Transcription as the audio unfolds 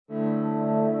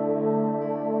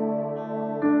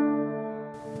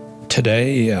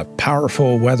Today, a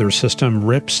powerful weather system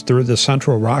rips through the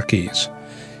central Rockies.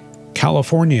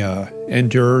 California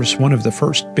endures one of the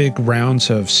first big rounds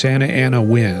of Santa Ana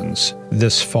winds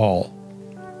this fall.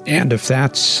 And if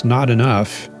that's not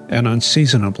enough, an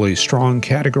unseasonably strong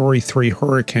Category 3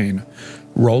 hurricane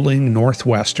rolling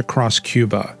northwest across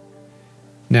Cuba.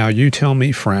 Now you tell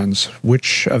me, friends,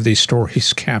 which of these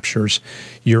stories captures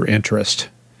your interest?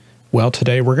 Well,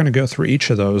 today we're going to go through each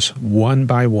of those one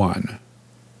by one.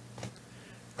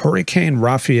 Hurricane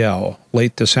Rafael,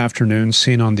 late this afternoon,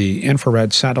 seen on the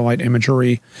infrared satellite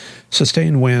imagery,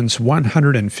 sustained winds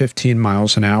 115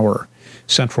 miles an hour.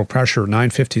 Central pressure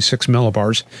 956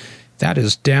 millibars. That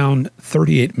is down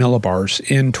 38 millibars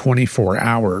in 24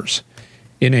 hours.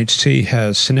 NHC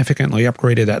has significantly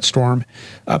upgraded that storm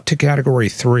up to Category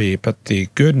 3, but the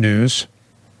good news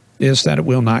is that it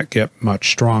will not get much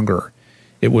stronger.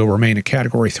 It will remain a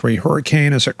Category 3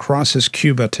 hurricane as it crosses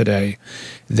Cuba today,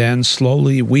 then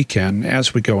slowly weaken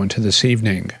as we go into this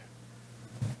evening.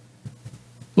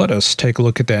 Let us take a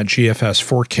look at that GFS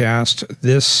forecast.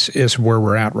 This is where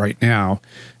we're at right now,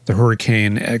 the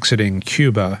hurricane exiting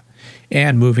Cuba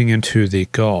and moving into the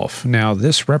Gulf. Now,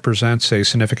 this represents a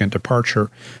significant departure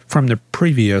from the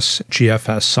previous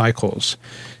GFS cycles.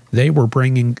 They were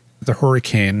bringing the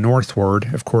hurricane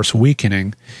northward, of course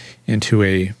weakening into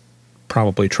a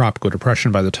probably tropical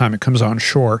depression by the time it comes on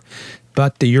shore,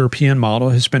 but the European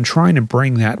model has been trying to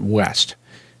bring that west.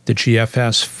 The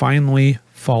GFS finally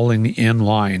falling in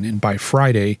line, and by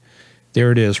Friday,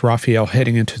 there it is, Rafael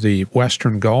heading into the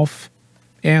western Gulf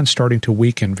and starting to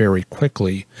weaken very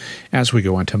quickly as we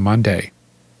go into Monday.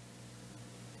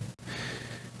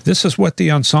 This is what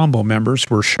the ensemble members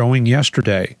were showing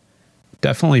yesterday.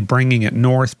 Definitely bringing it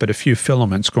north, but a few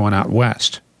filaments going out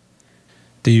west.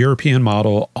 The European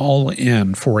model all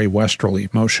in for a westerly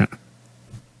motion.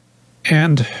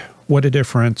 And what a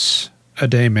difference a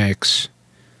day makes.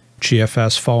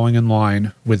 GFS falling in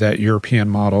line with that European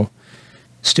model.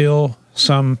 Still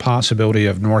some possibility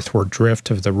of northward drift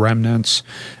of the remnants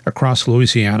across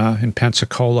Louisiana and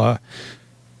Pensacola.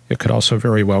 It could also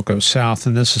very well go south,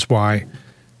 and this is why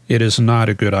it is not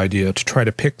a good idea to try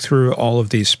to pick through all of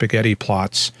these spaghetti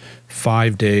plots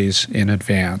 5 days in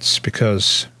advance,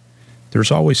 because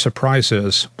there's always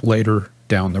surprises later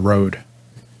down the road.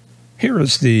 Here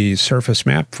is the surface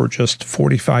map for just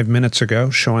 45 minutes ago,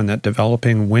 showing that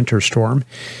developing winter storm,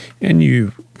 and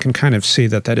you can kind of see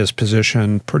that that is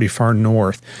positioned pretty far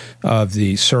north of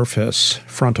the surface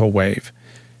frontal wave.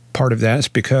 Part of that is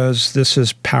because this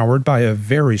is powered by a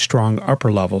very strong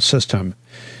upper-level system.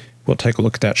 We'll take a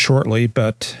look at that shortly,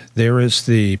 but there is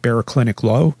the baroclinic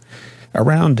low.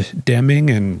 Around Deming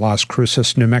and Las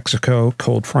Cruces, New Mexico,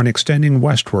 cold front extending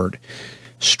westward.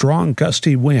 Strong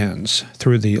gusty winds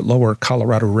through the lower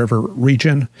Colorado River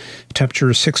region.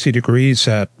 Temperature 60 degrees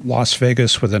at Las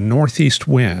Vegas with a northeast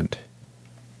wind.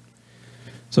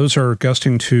 Those are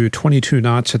gusting to 22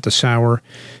 knots at this hour,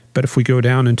 but if we go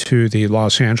down into the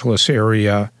Los Angeles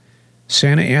area,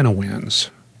 Santa Ana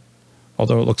winds.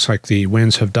 Although it looks like the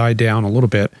winds have died down a little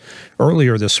bit.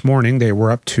 Earlier this morning, they were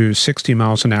up to 60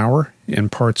 miles an hour in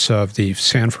parts of the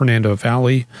San Fernando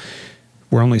Valley.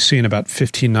 We're only seeing about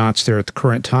 15 knots there at the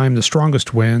current time. The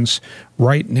strongest winds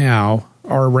right now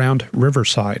are around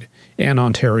Riverside and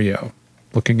Ontario,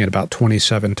 looking at about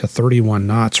 27 to 31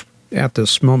 knots at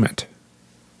this moment.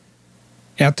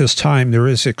 At this time, there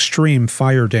is extreme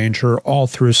fire danger all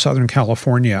through Southern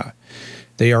California.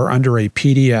 They are under a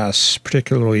PDS,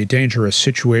 particularly dangerous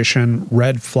situation,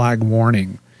 red flag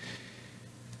warning.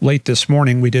 Late this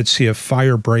morning, we did see a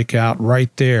fire break out right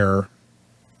there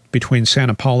between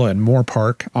Santa Paula and Moore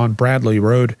Park on Bradley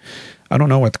Road. I don't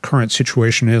know what the current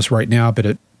situation is right now, but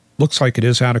it looks like it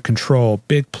is out of control.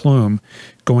 Big plume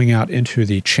going out into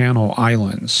the Channel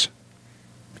Islands.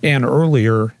 And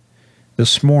earlier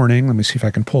this morning, let me see if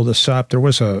I can pull this up, there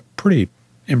was a pretty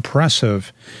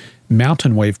impressive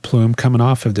mountain wave plume coming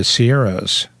off of the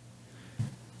Sierras.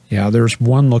 Yeah, there's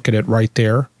one look at it right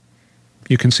there.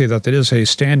 You can see that it is a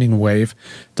standing wave.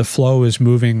 The flow is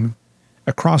moving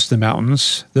across the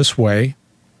mountains this way,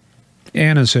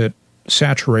 and as it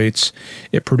saturates,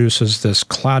 it produces this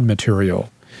cloud material.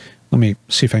 Let me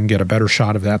see if I can get a better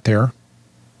shot of that there.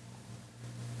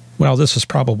 Well, this is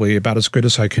probably about as good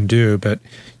as I can do, but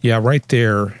yeah, right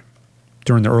there,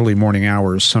 during the early morning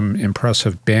hours, some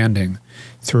impressive banding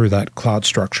through that cloud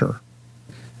structure.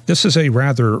 This is a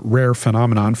rather rare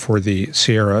phenomenon for the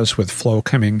Sierras, with flow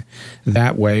coming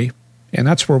that way, and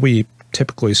that's where we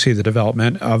typically see the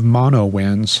development of mono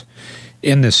winds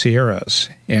in the Sierras.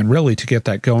 And really, to get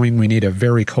that going, we need a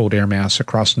very cold air mass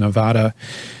across Nevada.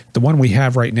 The one we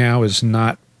have right now is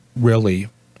not really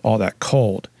all that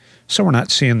cold. So we're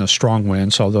not seeing the strong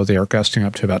winds, although they are gusting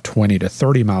up to about 20 to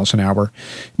 30 miles an hour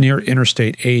near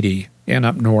Interstate 80 and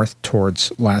up north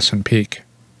towards Lassen Peak.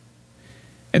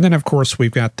 And then, of course,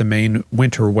 we've got the main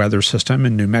winter weather system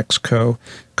in New Mexico,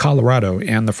 Colorado,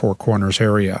 and the Four Corners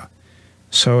area.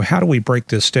 So how do we break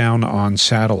this down on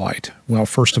satellite? Well,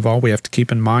 first of all, we have to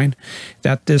keep in mind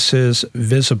that this is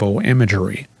visible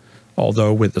imagery.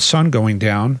 Although with the sun going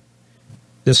down,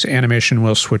 this animation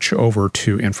will switch over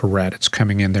to infrared. It's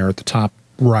coming in there at the top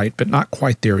right, but not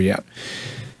quite there yet.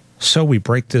 So we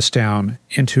break this down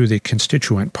into the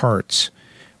constituent parts.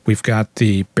 We've got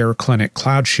the baroclinic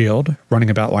cloud shield running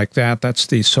about like that. That's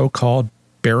the so-called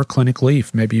baroclinic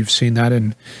leaf. Maybe you've seen that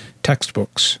in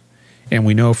textbooks. And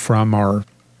we know from our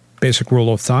basic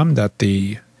rule of thumb that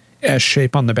the S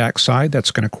shape on the back side,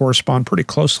 that's going to correspond pretty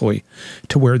closely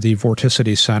to where the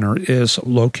vorticity center is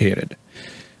located.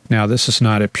 Now, this is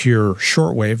not a pure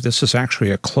shortwave. This is actually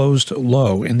a closed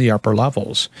low in the upper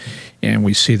levels. And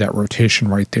we see that rotation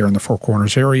right there in the Four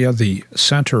Corners area, the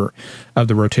center of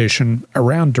the rotation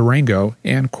around Durango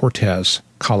and Cortez,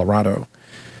 Colorado.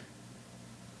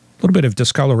 A little bit of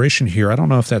discoloration here. I don't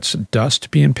know if that's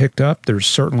dust being picked up. There's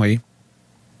certainly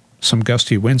some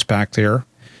gusty winds back there.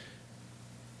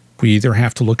 We either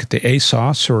have to look at the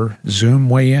ASOS or zoom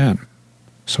way in.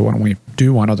 So why don't we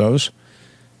do one of those?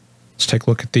 Let's take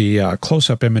a look at the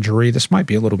close-up imagery. This might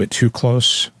be a little bit too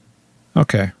close.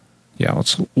 Okay. Yeah,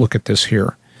 let's look at this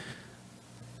here.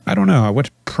 I don't know. I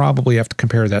would probably have to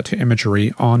compare that to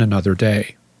imagery on another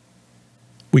day.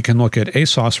 We can look at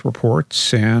ASOS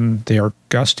reports, and they are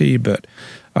gusty, but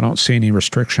I don't see any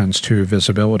restrictions to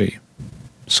visibility.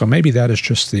 So maybe that is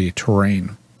just the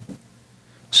terrain.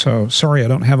 So sorry I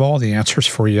don't have all the answers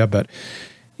for you, but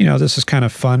you know, this is kind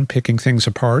of fun picking things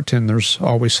apart, and there's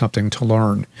always something to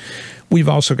learn. We've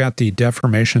also got the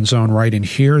deformation zone right in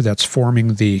here that's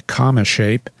forming the comma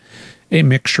shape, a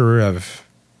mixture of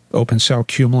open cell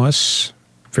cumulus,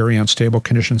 very unstable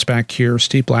conditions back here,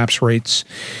 steep lapse rates,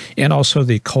 and also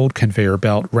the cold conveyor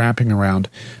belt wrapping around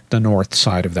the north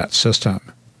side of that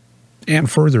system. And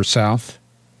further south,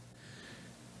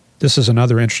 this is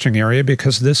another interesting area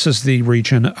because this is the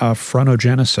region of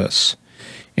frontogenesis,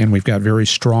 and we've got very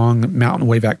strong mountain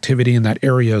wave activity in that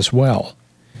area as well.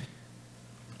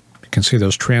 You can see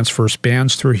those transverse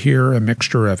bands through here, a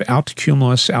mixture of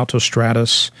altocumulus,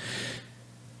 altostratus,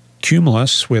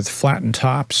 cumulus with flattened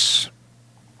tops,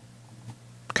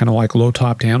 kind of like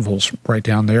low-topped anvils right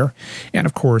down there, and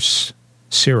of course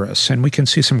cirrus. And we can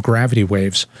see some gravity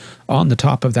waves on the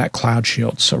top of that cloud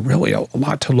shield. So really a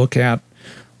lot to look at,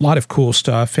 a lot of cool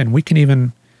stuff, and we can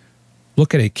even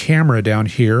look at a camera down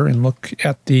here and look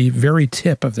at the very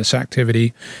tip of this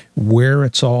activity where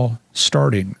it's all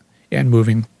starting and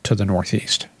moving to the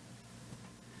northeast.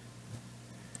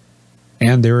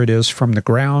 And there it is from the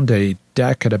ground, a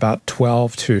deck at about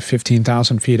 12 to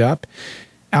 15,000 feet up,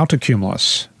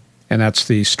 altocumulus. And that's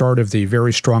the start of the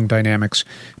very strong dynamics.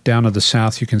 Down to the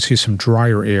south, you can see some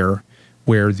drier air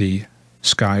where the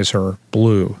skies are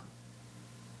blue.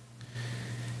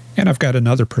 And I've got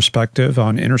another perspective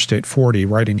on Interstate 40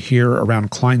 right in here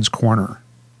around Klein's Corner.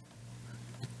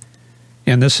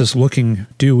 And this is looking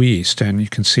due east, and you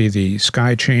can see the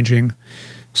sky changing,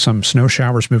 some snow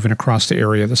showers moving across the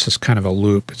area. This is kind of a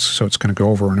loop, so it's going to go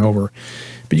over and over.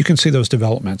 But you can see those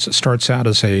developments. It starts out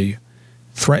as a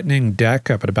threatening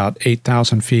deck up at about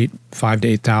 8,000 feet, 5 to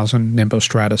 8,000,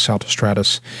 nimbostratus,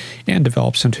 altostratus, and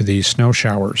develops into these snow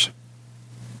showers.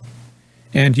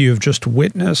 And you've just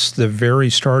witnessed the very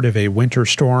start of a winter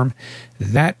storm.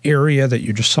 That area that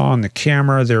you just saw on the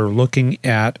camera, they're looking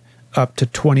at up to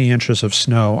 20 inches of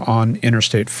snow on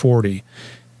Interstate 40.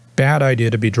 Bad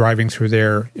idea to be driving through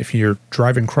there. If you're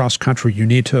driving cross country, you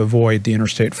need to avoid the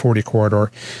Interstate 40 corridor.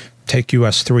 Take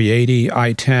US 380,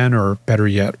 I-10, or better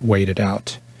yet, wait it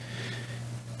out.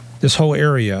 This whole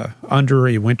area under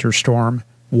a winter storm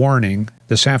warning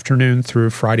this afternoon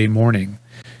through Friday morning.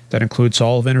 That includes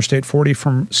all of Interstate 40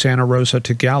 from Santa Rosa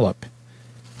to Gallup.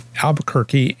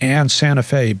 Albuquerque and Santa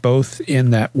Fe both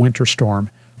in that winter storm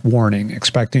warning,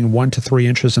 expecting 1 to 3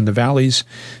 inches in the valleys,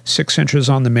 6 inches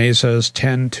on the mesas,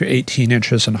 10 to 18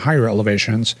 inches in higher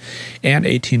elevations, and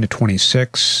 18 to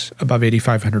 26 above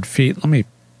 8,500 feet. Let me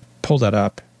pull that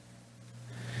up.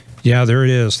 Yeah, there it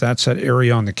is. That's that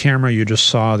area on the camera you just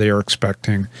saw. They are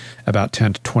expecting about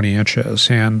 10 to 20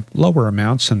 inches and lower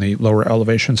amounts in the lower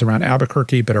elevations around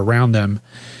Albuquerque, but around them,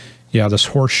 yeah, this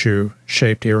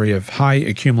horseshoe-shaped area of high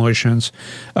accumulations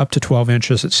up to 12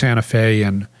 inches at Santa Fe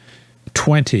and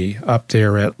 20 up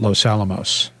there at Los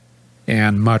Alamos,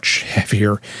 and much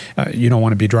heavier. You don't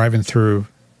want to be driving through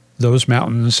those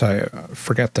mountains. I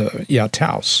forget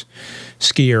Taos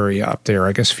ski area up there.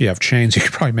 I guess if you have chains, you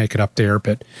could probably make it up there.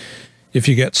 But if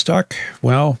you get stuck,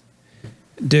 well,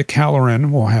 Dick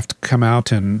Halloran will have to come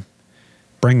out and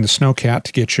bring the snowcat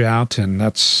to get you out, and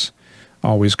that's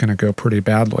always going to go pretty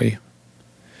badly.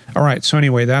 All right, so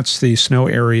anyway, that's the snow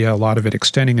area, a lot of it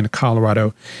extending into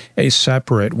Colorado. A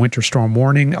separate winter storm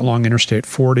warning along Interstate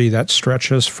 40 that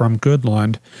stretches from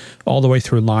Goodland all the way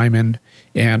through Lyman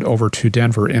and over to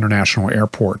Denver International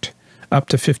Airport. Up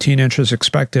to 15 inches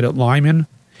expected at Lyman.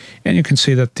 And you can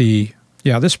see that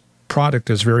this product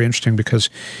is very interesting because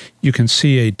you can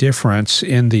see a difference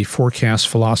in the forecast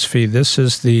philosophy. This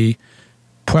is the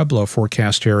Pueblo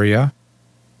forecast area.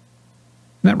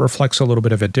 That reflects a little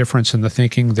bit of a difference in the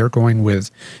thinking. They're going with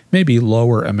maybe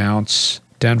lower amounts.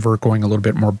 Denver going a little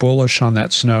bit more bullish on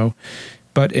that snow.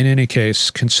 But in any case,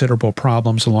 considerable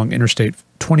problems along Interstate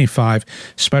 25,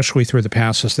 especially through the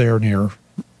passes there near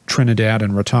Trinidad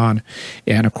and Raton,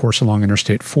 and of course along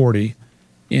Interstate 40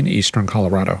 in eastern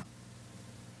Colorado.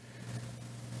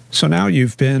 So now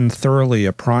you've been thoroughly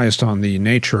apprised on the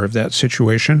nature of that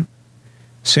situation.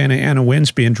 Santa Ana winds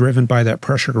being driven by that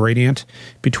pressure gradient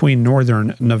between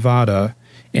northern Nevada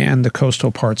and the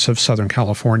coastal parts of Southern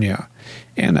California.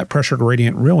 And that pressure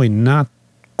gradient really not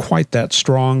quite that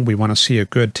strong. We want to see a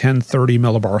good 1030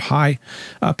 millibar high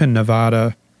up in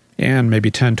Nevada and maybe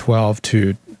 1012 to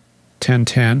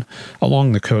 1010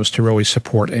 along the coast to really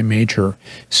support a major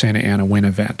Santa Ana wind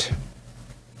event.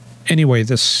 Anyway,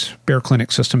 this bear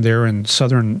clinic system there in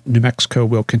southern New Mexico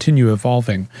will continue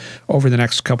evolving over the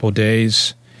next couple of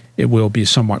days. It will be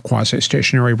somewhat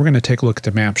quasi-stationary. We're going to take a look at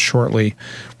the map shortly.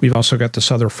 We've also got the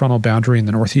southern frontal boundary in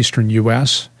the northeastern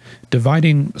U.S.,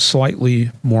 dividing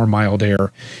slightly more mild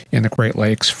air in the Great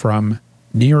Lakes from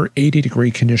near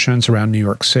 80-degree conditions around New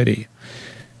York City.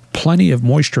 Plenty of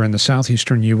moisture in the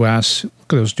southeastern U.S. Look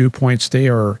at those dew points. They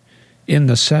are in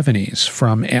the 70s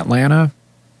from Atlanta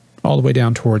all the way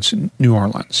down towards New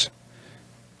Orleans.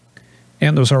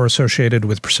 And those are associated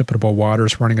with precipitable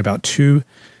waters running about 2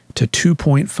 to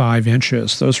 2.5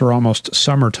 inches. Those are almost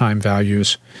summertime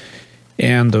values,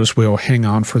 and those will hang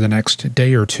on for the next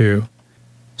day or two.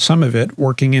 Some of it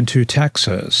working into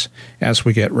Texas as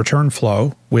we get return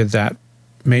flow with that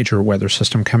major weather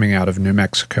system coming out of New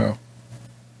Mexico.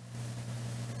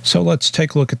 So let's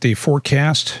take a look at the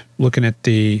forecast, looking at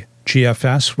the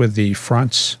GFS with the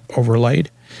fronts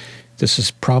overlaid. This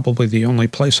is probably the only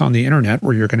place on the internet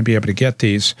where you're going to be able to get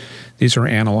these. These are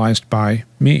analyzed by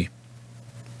me.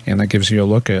 And that gives you a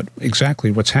look at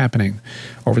exactly what's happening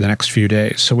over the next few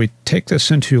days. So we take this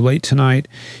into late tonight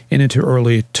and into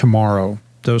early tomorrow.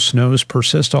 Those snows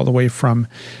persist all the way from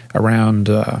around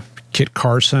Kit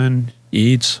Carson,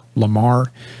 Eads,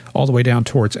 Lamar, all the way down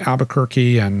towards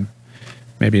Albuquerque and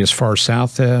maybe as far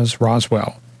south as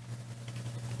Roswell.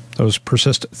 Those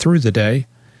persist through the day.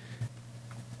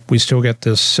 We still get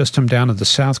this system down to the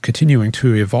south continuing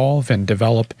to evolve and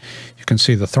develop. You can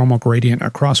see the thermal gradient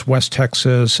across West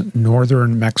Texas,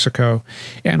 northern Mexico,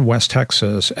 and West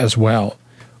Texas as well.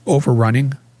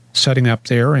 Overrunning, setting up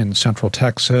there in central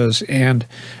Texas and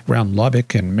around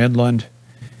Lubbock and Midland.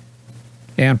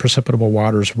 And precipitable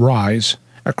waters rise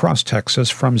across Texas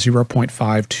from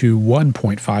 0.5 to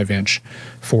 1.5 inch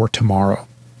for tomorrow.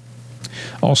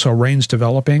 Also, rains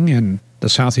developing in the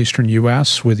southeastern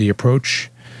U.S. with the approach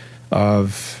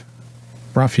of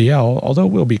Rafael, although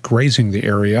we'll be grazing the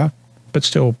area, but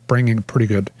still bringing a pretty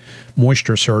good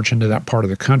moisture surge into that part of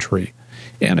the country.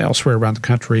 And elsewhere around the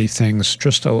country, things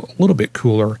just a little bit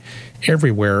cooler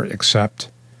everywhere except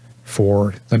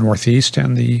for the Northeast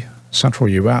and the central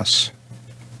U.S.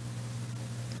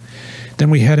 Then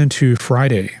we head into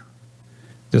Friday.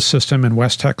 This system in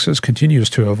West Texas continues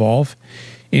to evolve,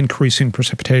 increasing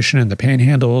precipitation in the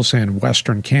panhandles and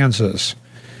western Kansas.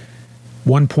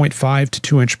 1.5 to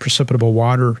 2 inch precipitable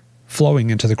water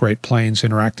flowing into the Great Plains,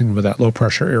 interacting with that low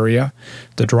pressure area.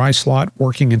 The dry slot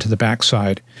working into the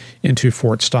backside into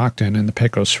Fort Stockton in the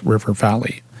Pecos River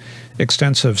Valley.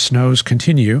 Extensive snows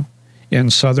continue in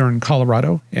southern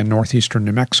Colorado and northeastern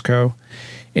New Mexico.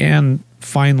 And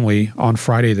finally, on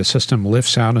Friday, the system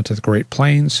lifts out into the Great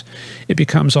Plains. It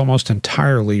becomes almost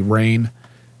entirely rain.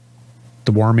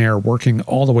 The warm air working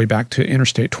all the way back to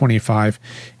Interstate 25,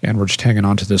 and we're just hanging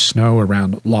on to this snow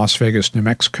around Las Vegas, New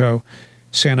Mexico,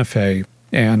 Santa Fe,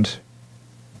 and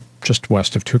just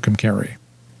west of Tucumcari.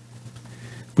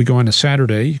 We go into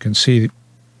Saturday, you can see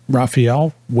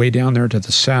Rafael way down there to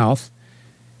the south.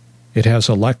 It has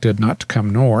elected not to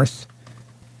come north.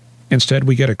 Instead,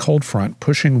 we get a cold front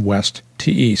pushing west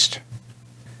to east.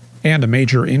 And a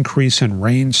major increase in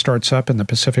rain starts up in the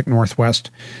Pacific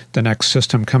Northwest, the next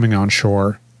system coming on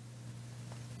shore.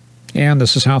 And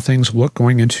this is how things look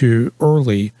going into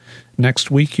early next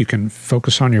week. You can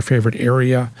focus on your favorite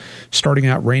area. Starting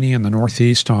out rainy in the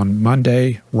northeast on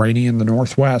Monday, rainy in the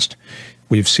northwest.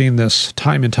 We've seen this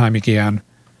time and time again,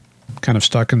 kind of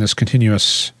stuck in this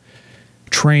continuous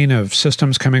train of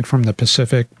systems coming from the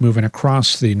Pacific, moving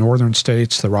across the northern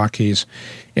states, the Rockies,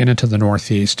 and into the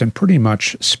northeast, and pretty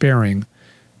much sparing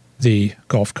the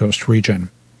Gulf Coast region.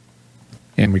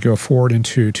 And we go forward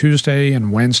into Tuesday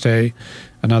and Wednesday,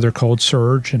 another cold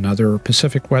surge, another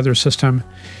Pacific weather system,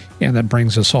 and that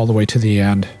brings us all the way to the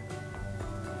end.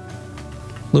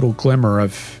 Little glimmer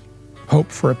of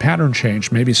hope for a pattern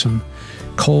change, maybe some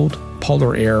cold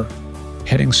polar air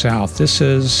heading south. This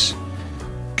is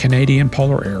Canadian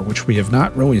polar air, which we have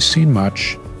not really seen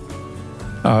much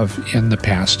of in the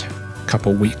past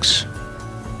couple weeks.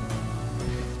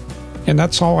 And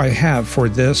that's all I have for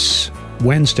this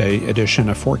Wednesday edition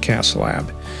of Forecast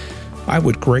Lab. I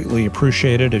would greatly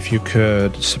appreciate it if you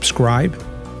could subscribe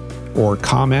or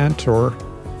comment or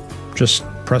just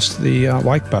press the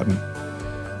like button.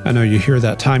 I know you hear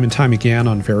that time and time again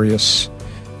on various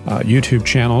YouTube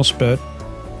channels, but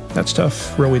that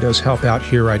stuff really does help out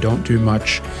here. I don't do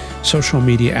much social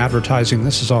media advertising.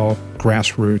 This is all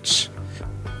grassroots,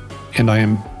 and I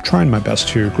am trying my best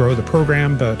to grow the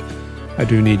program, but I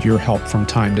do need your help from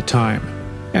time to time.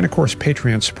 And of course,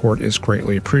 Patreon support is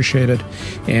greatly appreciated.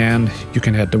 And you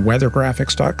can head to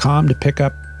weathergraphics.com to pick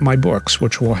up my books,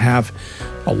 which will have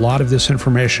a lot of this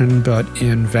information, but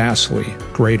in vastly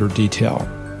greater detail.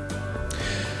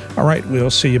 All right, we'll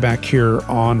see you back here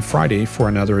on Friday for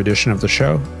another edition of the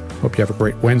show. Hope you have a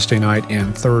great Wednesday night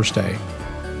and Thursday.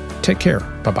 Take care.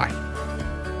 Bye-bye.